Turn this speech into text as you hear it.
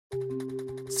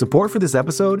Support for this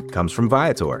episode comes from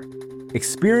Viator.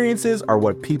 Experiences are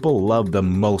what people love the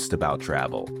most about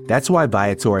travel. That's why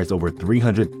Viator has over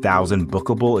 300,000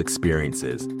 bookable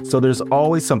experiences, so there's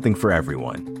always something for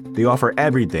everyone. They offer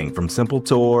everything from simple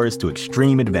tours to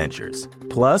extreme adventures.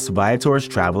 Plus, Viator's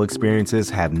travel experiences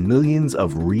have millions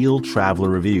of real traveler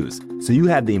reviews, so you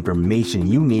have the information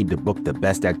you need to book the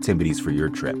best activities for your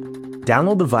trip.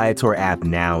 Download the Viator app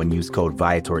now and use code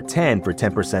Viator10 for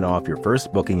 10% off your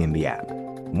first booking in the app.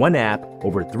 One app,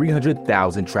 over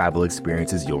 300,000 travel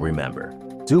experiences you'll remember.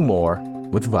 Do more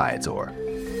with Viator.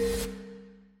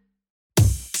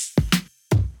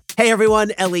 Hey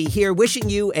everyone, Ellie here, wishing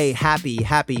you a happy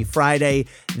Friday.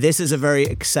 This is a very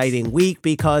exciting week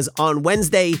because on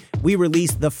Wednesday, we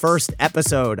released the first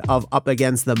episode of Up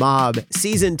Against the Mob,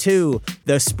 Season 2,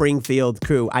 The Springfield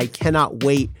Crew. I cannot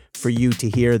wait for you to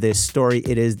hear this story.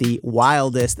 It is the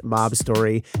wildest mob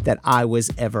story that I was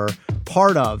ever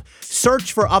part of.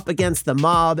 Search for Up Against the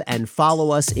Mob and follow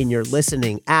us in your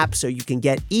listening app so you can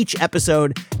get each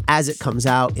episode as it comes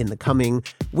out in the coming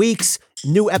weeks.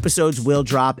 New episodes will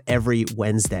drop every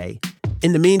Wednesday.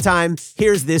 In the meantime,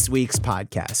 here's this week's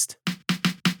podcast.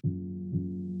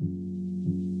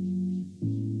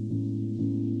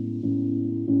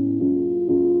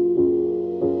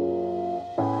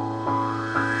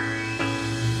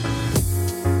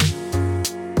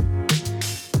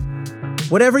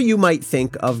 Whatever you might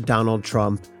think of Donald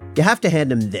Trump, you have to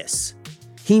hand him this.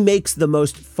 He makes the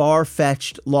most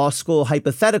far-fetched law school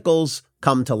hypotheticals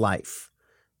come to life.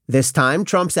 This time,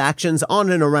 Trump's actions on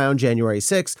and around January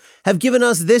 6th have given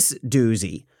us this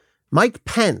doozy. Mike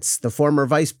Pence, the former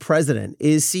vice president,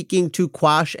 is seeking to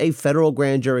quash a federal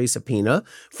grand jury subpoena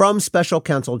from special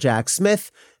counsel Jack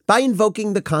Smith by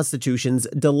invoking the Constitution's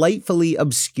delightfully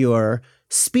obscure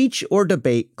speech or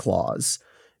debate clause.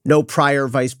 No prior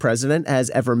vice president has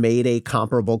ever made a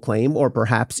comparable claim or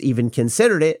perhaps even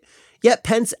considered it, yet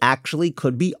Pence actually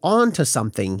could be onto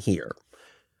something here.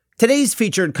 Today's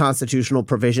featured constitutional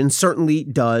provision certainly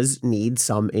does need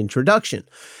some introduction.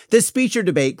 The speech or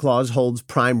debate clause holds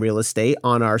prime real estate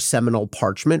on our seminal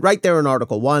parchment right there in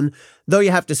Article 1, though you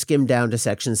have to skim down to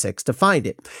Section 6 to find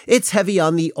it. It's heavy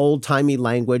on the old-timey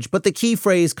language, but the key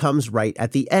phrase comes right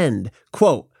at the end.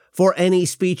 Quote, "For any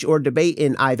speech or debate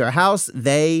in either house,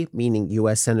 they," meaning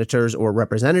U.S. senators or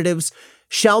representatives,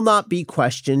 "shall not be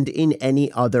questioned in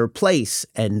any other place,"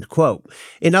 end quote.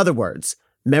 In other words,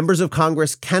 members of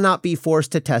Congress cannot be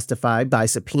forced to testify by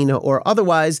subpoena or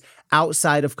otherwise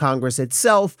outside of Congress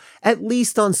itself, at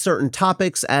least on certain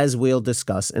topics, as we'll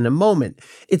discuss in a moment.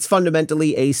 It's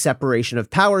fundamentally a separation of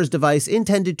powers device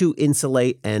intended to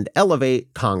insulate and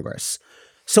elevate Congress.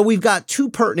 So we've got two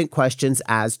pertinent questions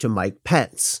as to Mike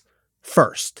Pence.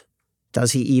 First,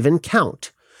 does he even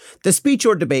count? The speech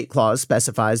or debate clause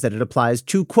specifies that it applies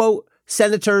to, quote,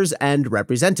 senators and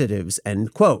representatives,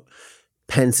 end quote.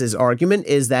 Pence's argument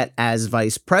is that as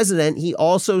vice president, he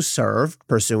also served,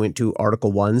 pursuant to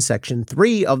Article 1, Section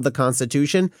 3 of the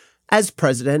Constitution, as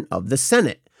president of the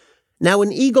Senate. Now,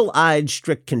 an eagle-eyed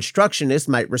strict constructionist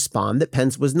might respond that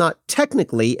Pence was not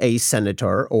technically a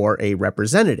senator or a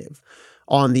representative.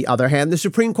 On the other hand, the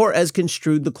Supreme Court has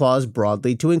construed the clause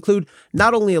broadly to include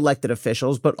not only elected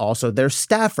officials, but also their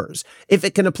staffers. If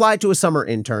it can apply to a summer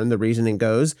intern, the reasoning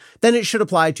goes, then it should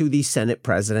apply to the Senate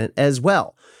president as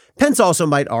well. Pence also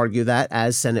might argue that,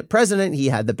 as Senate president, he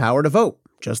had the power to vote,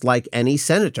 just like any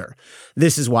senator.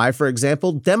 This is why, for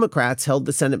example, Democrats held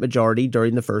the Senate majority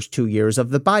during the first 2 years of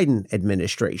the Biden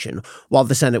administration. While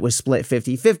the Senate was split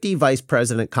 50-50, Vice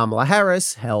President Kamala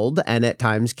Harris held and at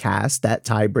times cast that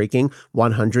tie-breaking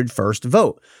 101st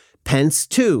vote. Pence,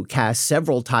 too, cast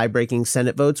several tie-breaking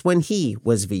Senate votes when he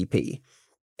was VP.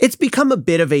 It's become a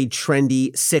bit of a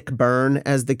trendy sick burn,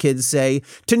 as the kids say,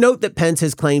 to note that Pence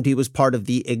has claimed he was part of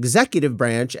the executive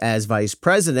branch as vice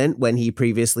president when he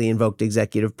previously invoked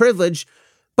executive privilege,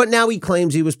 but now he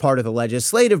claims he was part of the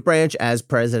legislative branch as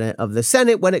president of the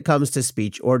Senate when it comes to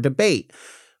speech or debate.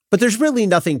 But there's really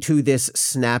nothing to this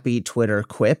snappy Twitter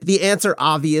quip. The answer,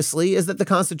 obviously, is that the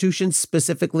Constitution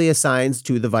specifically assigns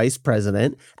to the vice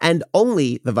president, and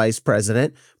only the vice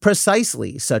president,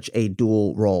 precisely such a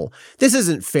dual role. This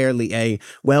isn't fairly a,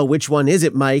 well, which one is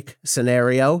it, Mike,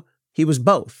 scenario. He was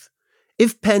both.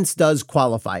 If Pence does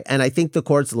qualify, and I think the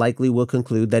courts likely will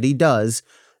conclude that he does,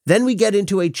 then we get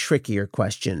into a trickier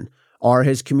question. Are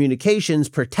his communications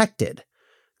protected?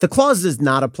 The clause does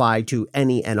not apply to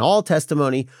any and all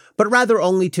testimony, but rather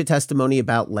only to testimony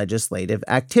about legislative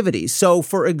activities. So,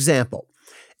 for example,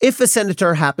 if a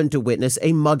senator happened to witness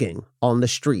a mugging on the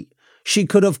street, she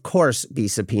could, of course, be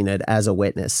subpoenaed as a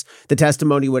witness. The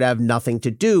testimony would have nothing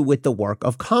to do with the work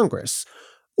of Congress.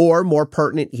 Or, more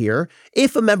pertinent here,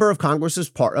 if a member of Congress is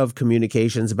part of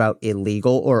communications about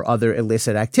illegal or other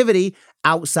illicit activity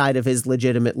outside of his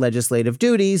legitimate legislative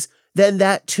duties, then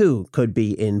that too could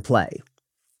be in play.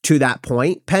 To that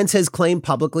point, Pence has claimed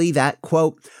publicly that,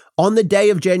 quote, "On the day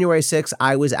of January 6,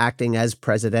 I was acting as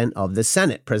president of the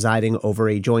Senate, presiding over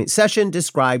a joint session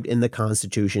described in the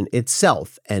Constitution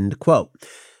itself," end quote.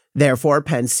 Therefore,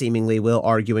 Pence seemingly will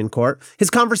argue in court his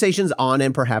conversations on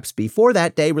and perhaps before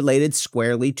that day related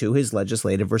squarely to his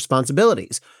legislative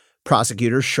responsibilities.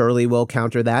 Prosecutors surely will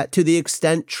counter that to the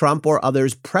extent Trump or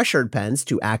others pressured Pence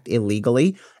to act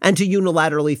illegally and to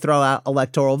unilaterally throw out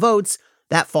electoral votes.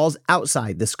 That falls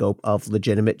outside the scope of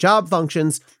legitimate job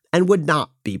functions and would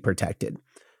not be protected.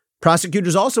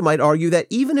 Prosecutors also might argue that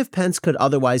even if Pence could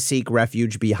otherwise seek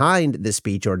refuge behind the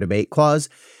speech or debate clause,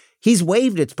 he's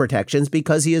waived its protections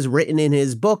because he has written in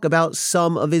his book about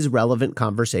some of his relevant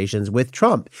conversations with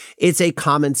Trump. It's a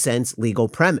common sense legal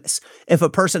premise. If a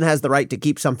person has the right to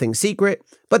keep something secret,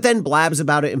 but then blabs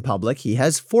about it in public, he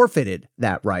has forfeited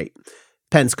that right.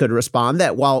 Pence could respond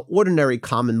that while ordinary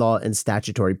common law and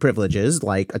statutory privileges,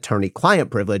 like attorney-client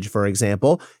privilege, for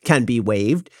example, can be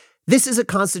waived, this is a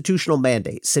constitutional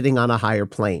mandate sitting on a higher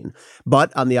plane.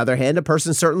 But on the other hand, a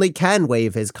person certainly can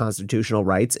waive his constitutional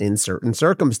rights in certain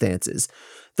circumstances.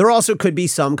 There also could be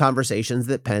some conversations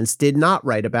that Pence did not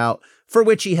write about, for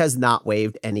which he has not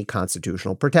waived any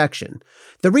constitutional protection.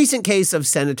 The recent case of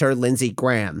Senator Lindsey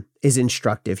Graham is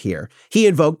instructive here. He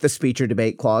invoked the speech or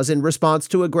debate clause in response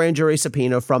to a grand jury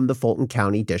subpoena from the Fulton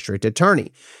County District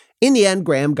Attorney. In the end,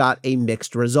 Graham got a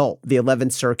mixed result. The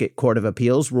 11th Circuit Court of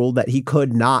Appeals ruled that he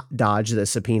could not dodge the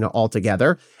subpoena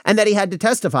altogether and that he had to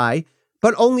testify,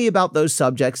 but only about those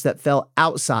subjects that fell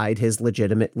outside his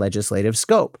legitimate legislative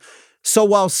scope. So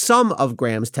while some of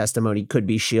Graham's testimony could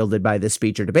be shielded by the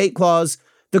speech or debate clause,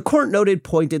 the court noted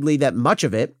pointedly that much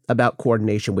of it, about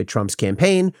coordination with Trump's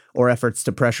campaign or efforts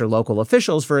to pressure local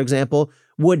officials, for example,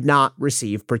 would not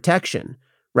receive protection.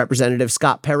 Representative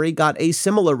Scott Perry got a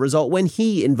similar result when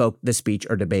he invoked the speech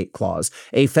or debate clause.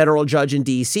 A federal judge in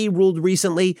D.C. ruled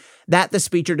recently that the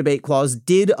speech or debate clause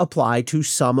did apply to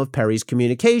some of Perry's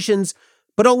communications,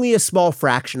 but only a small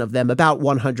fraction of them, about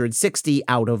 160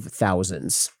 out of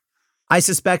thousands. I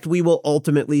suspect we will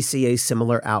ultimately see a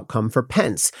similar outcome for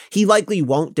Pence. He likely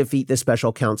won't defeat the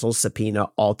special counsel's subpoena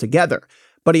altogether,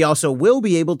 but he also will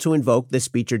be able to invoke the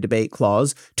speech or debate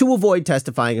clause to avoid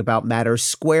testifying about matters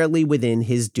squarely within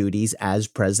his duties as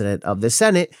president of the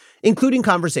Senate, including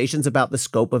conversations about the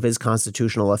scope of his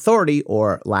constitutional authority,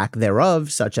 or lack thereof,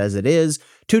 such as it is,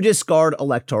 to discard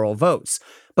electoral votes.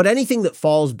 But anything that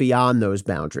falls beyond those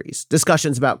boundaries,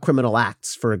 discussions about criminal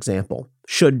acts, for example,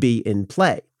 should be in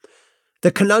play. The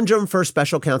conundrum for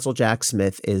special counsel Jack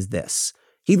Smith is this.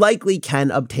 He likely can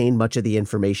obtain much of the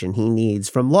information he needs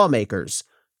from lawmakers,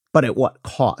 but at what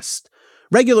cost?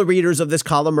 Regular readers of this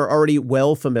column are already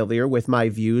well familiar with my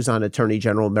views on Attorney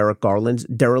General Merrick Garland's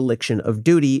dereliction of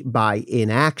duty by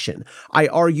inaction. I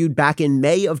argued back in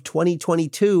May of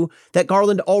 2022 that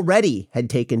Garland already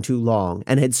had taken too long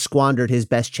and had squandered his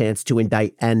best chance to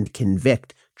indict and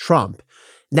convict Trump.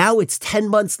 Now it's 10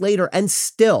 months later and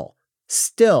still,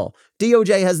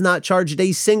 DOJ has not charged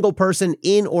a single person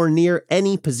in or near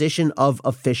any position of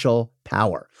official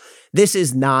power. This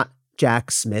is not Jack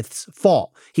Smith's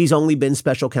fault. He's only been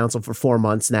special counsel for 4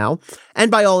 months now, and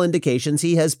by all indications,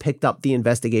 he has picked up the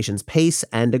investigation's pace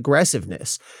and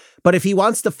aggressiveness. But if he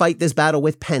wants to fight this battle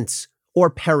with Pence or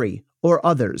Perry or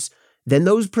others, then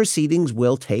those proceedings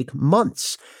will take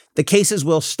months. The cases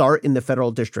will start in the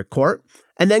federal district court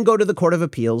and then go to the Court of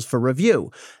Appeals for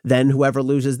review. Then whoever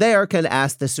loses there can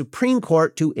ask the Supreme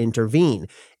Court to intervene.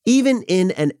 Even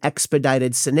in an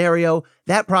expedited scenario,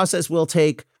 that process will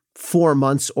take 4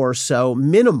 months or so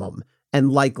minimum,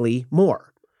 and likely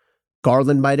more.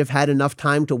 Garland might have had enough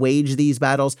time to wage these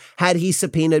battles had he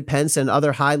subpoenaed Pence and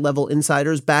other high-level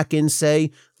insiders back in, say,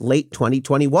 late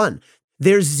 2021.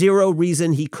 There's zero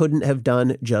reason he couldn't have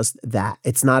done just that.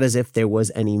 It's not as if there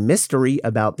was any mystery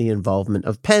about the involvement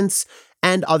of Pence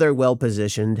and other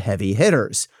well-positioned heavy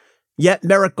hitters. Yet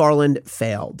Merrick Garland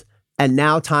failed, and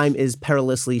now time is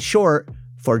perilously short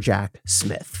for Jack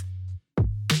Smith.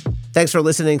 Thanks for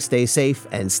listening. Stay safe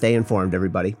and stay informed,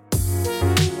 everybody.